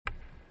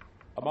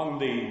Among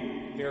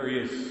the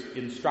various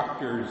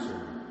instructors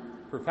or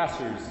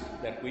professors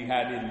that we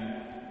had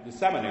in the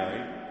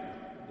seminary,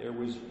 there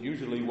was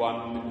usually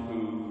one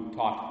who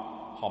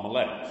taught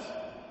homiletics.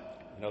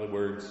 In other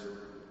words,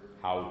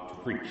 how to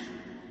preach.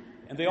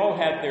 And they all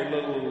had their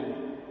little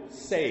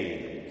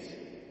sayings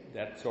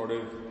that sort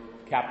of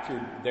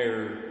captured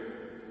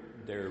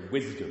their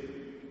wisdom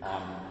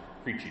on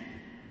preaching.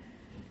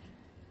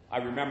 I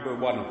remember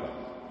one of them.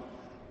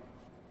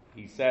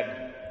 He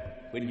said,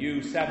 when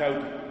you set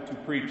out to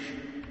preach,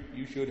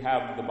 you should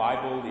have the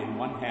Bible in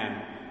one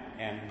hand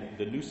and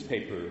the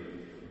newspaper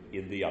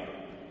in the other.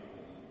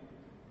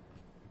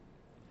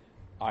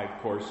 I,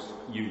 of course,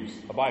 use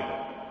a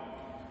Bible.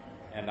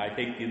 And I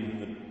think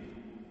in the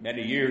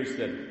many years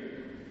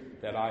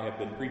that I have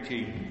been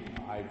preaching,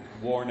 I've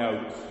worn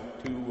out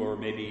 2 or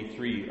maybe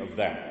 3 of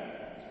them.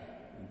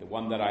 And the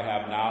one that I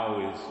have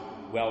now is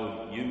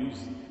well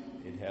used.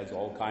 It has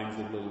all kinds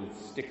of little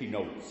sticky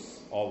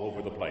notes all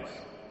over the place.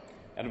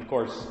 And of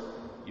course,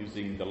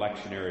 using the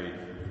lectionary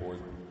for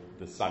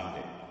the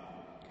Sunday.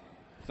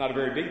 It's not a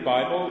very big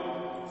Bible.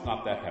 It's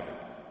not that heavy.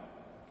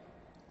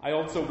 I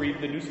also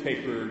read the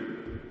newspaper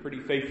pretty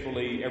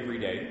faithfully every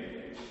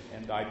day,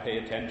 and I pay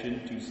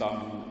attention to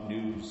some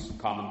news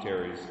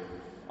commentaries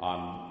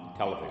on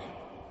television.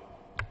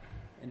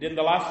 And in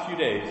the last few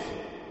days,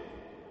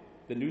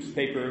 the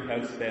newspaper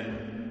has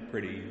been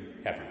pretty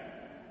heavy.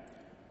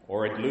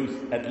 Or at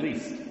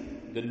least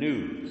the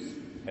news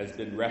has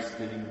been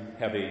resting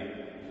heavy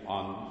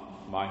on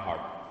my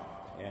heart,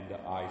 and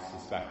I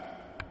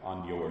suspect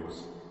on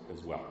yours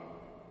as well.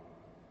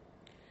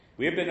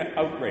 We have been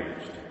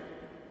outraged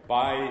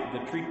by the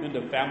treatment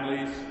of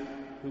families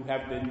who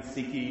have been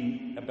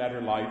seeking a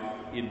better life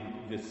in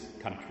this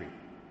country.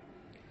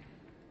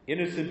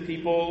 Innocent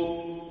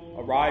people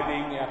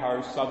arriving at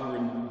our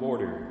southern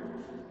border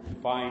to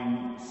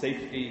find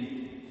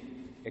safety,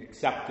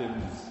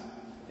 acceptance,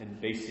 and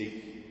basic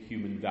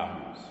human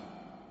values.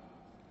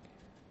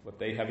 What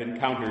they have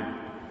encountered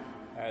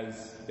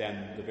has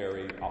been the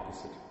very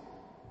opposite.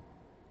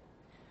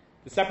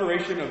 The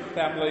separation of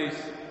families,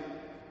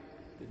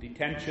 the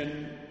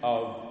detention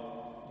of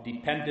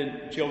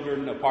dependent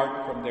children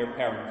apart from their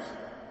parents,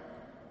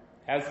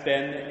 has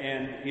been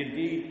and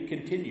indeed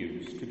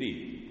continues to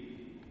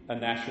be a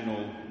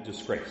national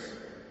disgrace.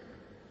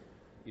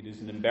 It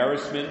is an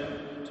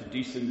embarrassment to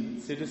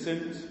decent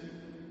citizens.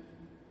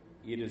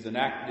 It is an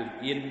act of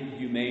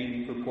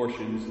inhumane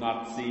proportions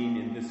not seen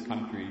in this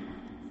country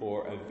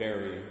for a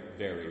very,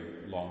 very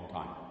long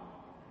time.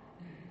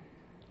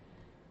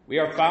 We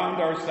have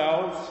found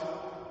ourselves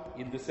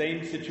in the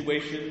same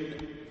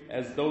situation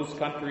as those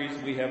countries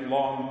we have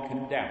long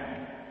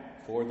condemned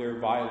for their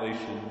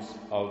violations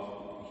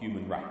of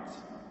human rights.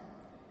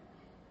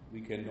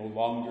 We can no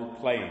longer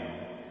claim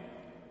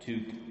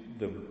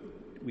the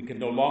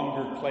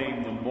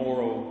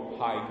moral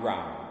high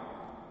ground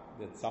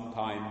that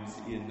sometimes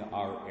in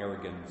our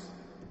arrogance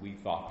we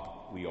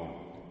thought we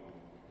owned.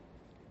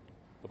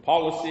 The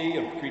policy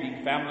of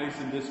treating families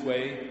in this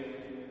way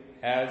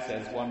has,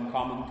 as one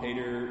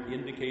commentator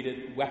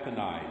indicated,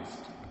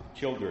 weaponized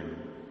children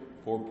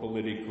for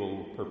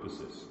political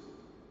purposes.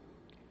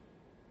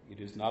 It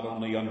is not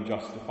only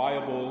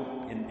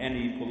unjustifiable in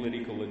any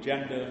political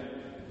agenda,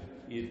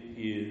 it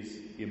is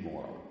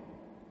immoral.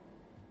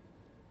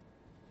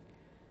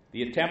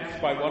 The attempts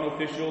by one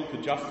official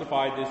to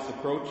justify this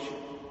approach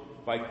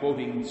by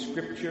quoting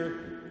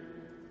Scripture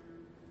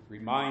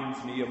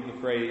reminds me of the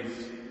phrase,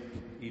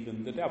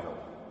 even the devil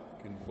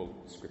can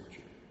quote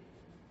Scripture.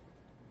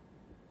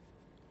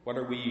 What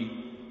are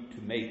we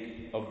to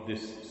make of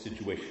this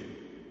situation?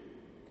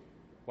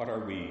 What are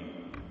we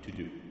to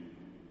do?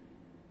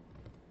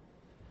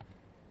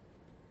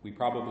 We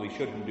probably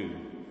shouldn't do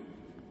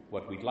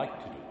what we'd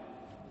like to do.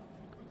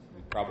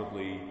 We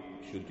probably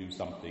should do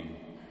something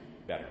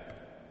better.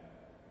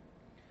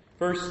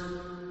 First,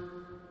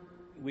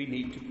 we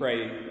need to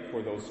pray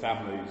for those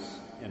families,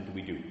 and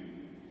we do.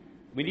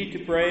 We need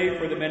to pray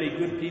for the many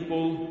good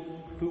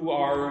people who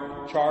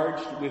are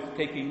charged with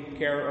taking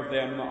care of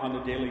them on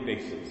a daily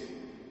basis,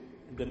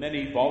 and the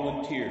many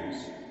volunteers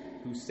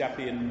who step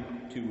in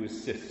to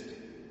assist.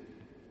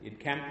 It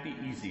can't be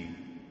easy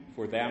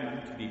for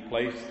them to be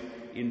placed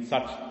in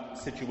such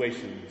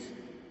situations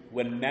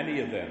when many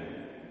of them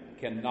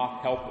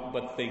cannot help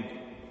but think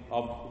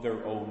of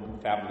their own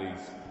families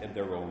and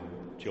their own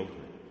children.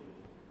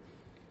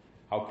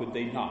 How could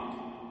they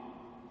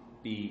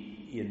not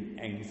be in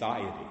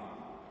anxiety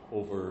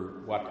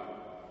over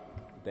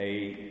what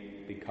they,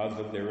 because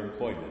of their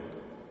employment,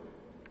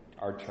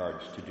 are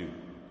charged to do?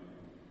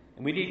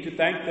 And we need to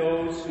thank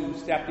those who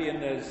step in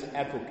as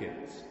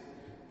advocates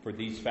for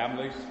these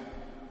families.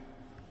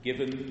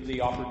 Given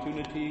the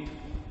opportunity,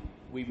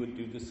 we would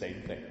do the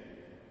same thing.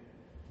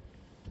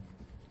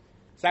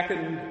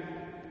 Second,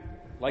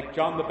 like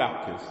John the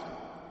Baptist,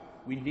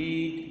 we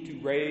need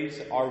to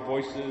raise our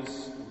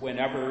voices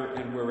whenever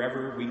and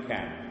wherever we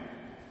can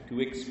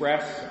to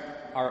express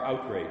our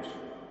outrage,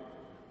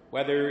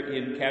 whether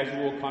in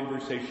casual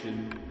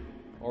conversation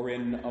or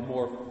in a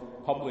more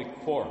public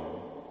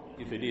forum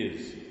if it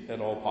is at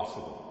all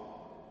possible.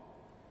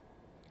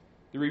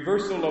 The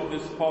reversal of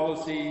this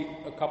policy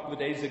a couple of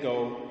days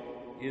ago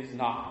is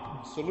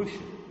not a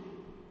solution.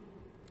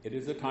 It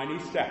is a tiny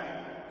step,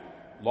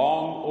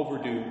 long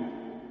overdue,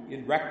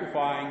 in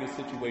rectifying a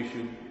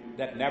situation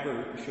that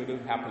never should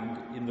have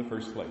happened in the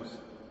first place.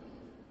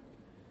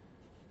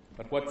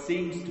 But what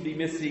seems to be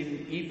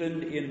missing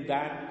even in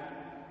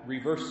that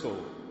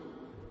reversal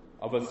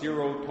of a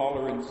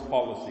zero-tolerance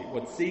policy,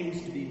 what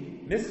seems to be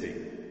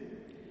missing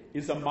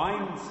is a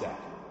mindset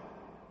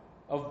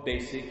of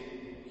basic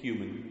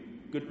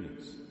human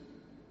goodness.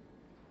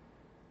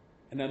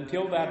 And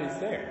until that is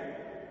there,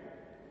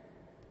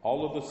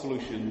 all of the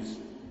solutions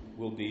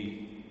will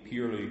be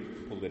purely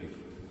political.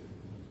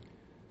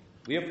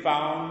 We have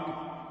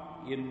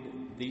found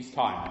in these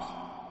times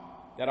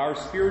that our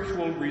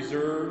spiritual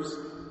reserves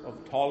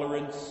of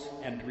tolerance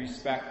and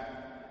respect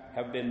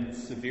have been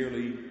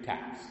severely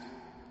taxed,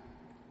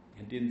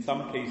 and in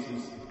some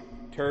cases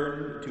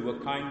turned to a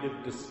kind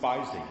of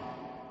despising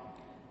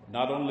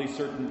not only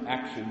certain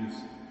actions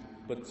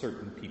but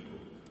certain people.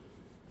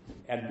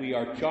 And we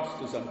are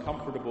just as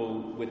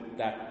uncomfortable with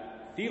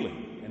that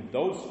feeling and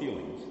those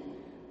feelings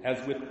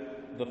as with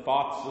the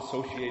thoughts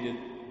associated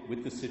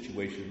with the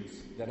situations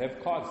that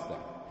have caused them.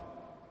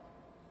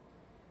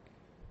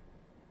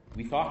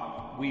 We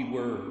thought we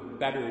were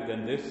better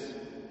than this.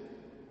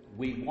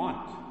 We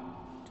want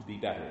to be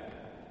better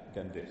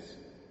than this.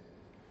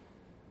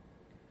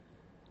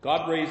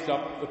 God raised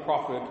up the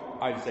prophet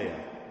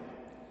Isaiah,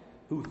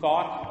 who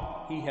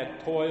thought he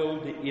had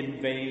toiled in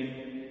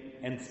vain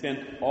and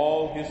spent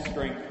all his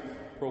strength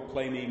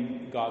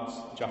proclaiming God's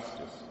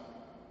justice.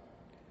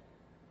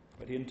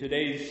 But in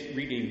today's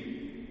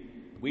reading,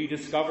 we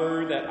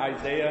discover that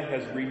Isaiah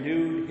has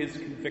renewed his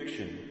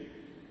conviction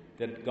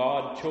that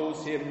God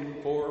chose him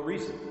for a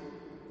reason.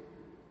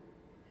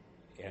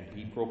 And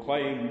he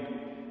proclaimed,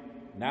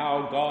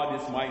 "Now God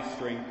is my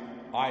strength,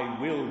 I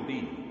will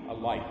be a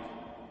light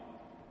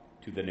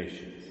to the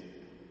nations."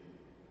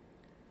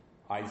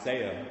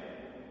 Isaiah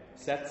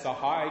sets a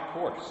high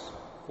course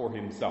for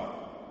himself.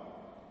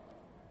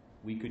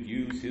 We could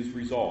use his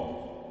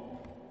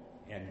resolve,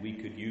 and we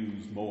could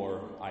use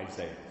more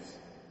Isaiahs.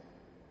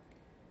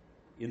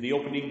 In the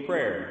opening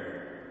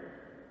prayer,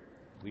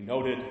 we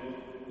noted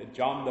that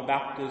John the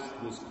Baptist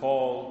was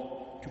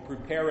called to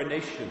prepare a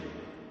nation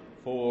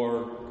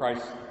for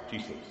Christ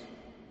Jesus.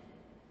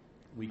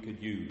 We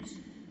could use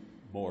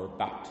more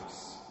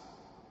Baptists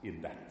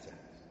in that sense.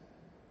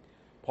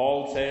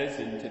 Paul says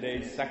in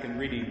today's second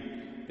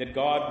reading that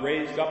God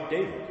raised up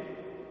David,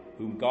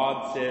 whom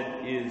God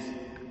said is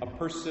a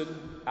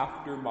person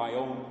after my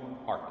own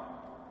heart.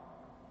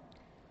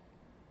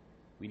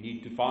 We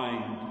need to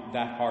find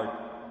that heart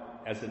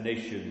as a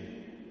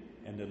nation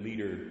and a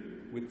leader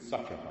with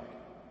such a heart.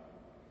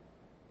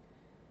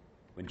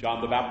 When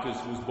John the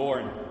Baptist was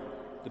born,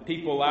 the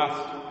people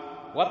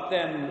asked, "What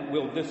then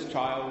will this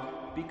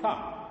child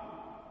become?"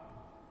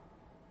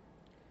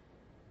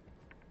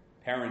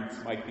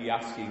 Parents might be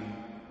asking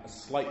a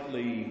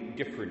slightly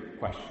different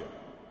question.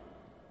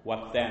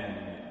 What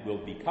then will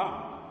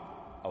become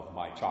of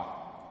my child?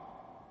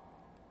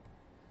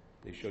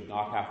 They should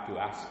not have to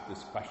ask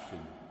this question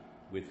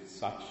with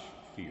such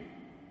fear.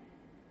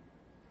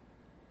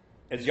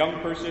 As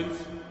young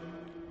persons,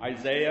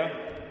 Isaiah,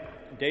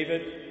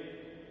 David,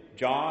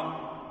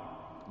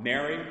 John,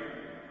 Mary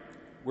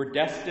were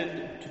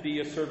destined to be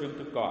a servant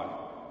of God,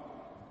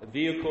 a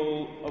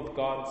vehicle of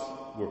God's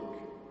work.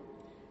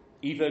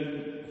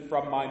 Even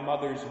from my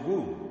mother's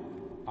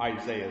womb,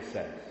 Isaiah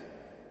says.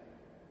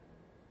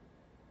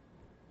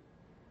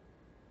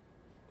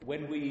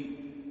 When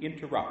we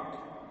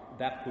interrupt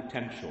that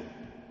potential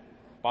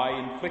by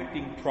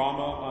inflicting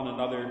trauma on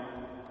another,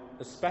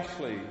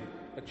 especially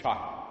a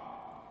child,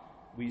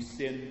 we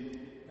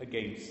sin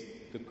against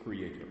the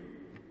Creator,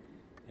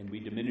 and we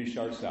diminish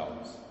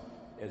ourselves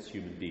as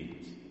human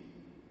beings.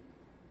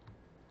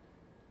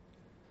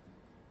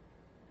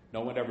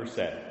 No one ever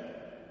said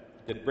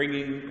that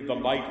bringing the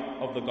light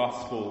of the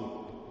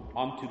gospel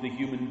onto the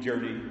human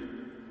journey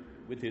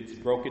with its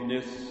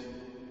brokenness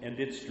and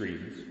its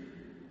dreams,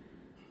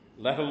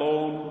 let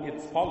alone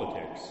its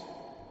politics,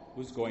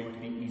 was going to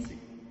be easy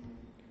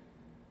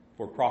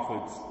for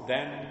prophets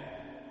then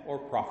or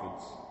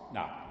prophets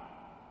now.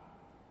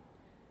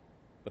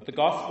 But the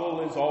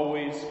gospel is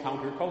always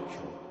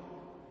countercultural.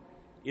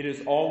 It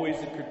is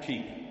always a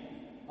critique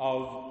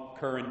of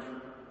current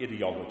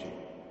ideology.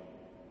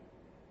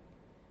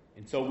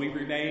 And so we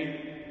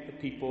remain a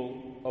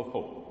people of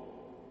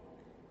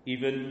hope,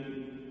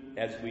 even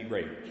as we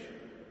rage.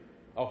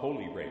 A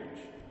holy rage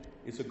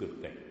is a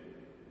good thing.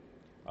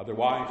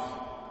 Otherwise,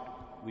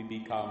 we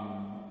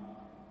become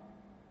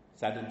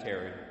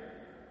sedentary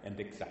and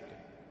accepting.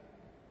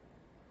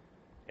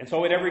 And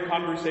so in every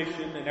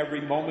conversation and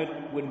every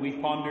moment when we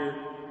ponder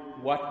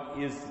what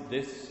is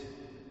this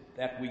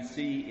that we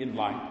see in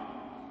life,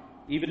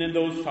 even in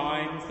those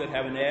times that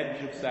have an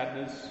edge of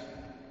sadness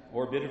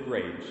or a bit of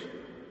rage,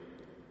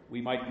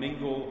 we might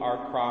mingle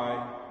our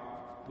cry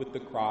with the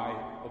cry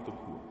of the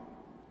poor.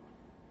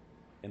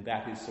 And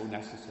that is so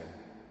necessary.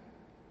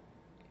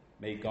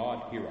 May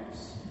God hear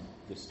us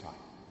this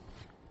time.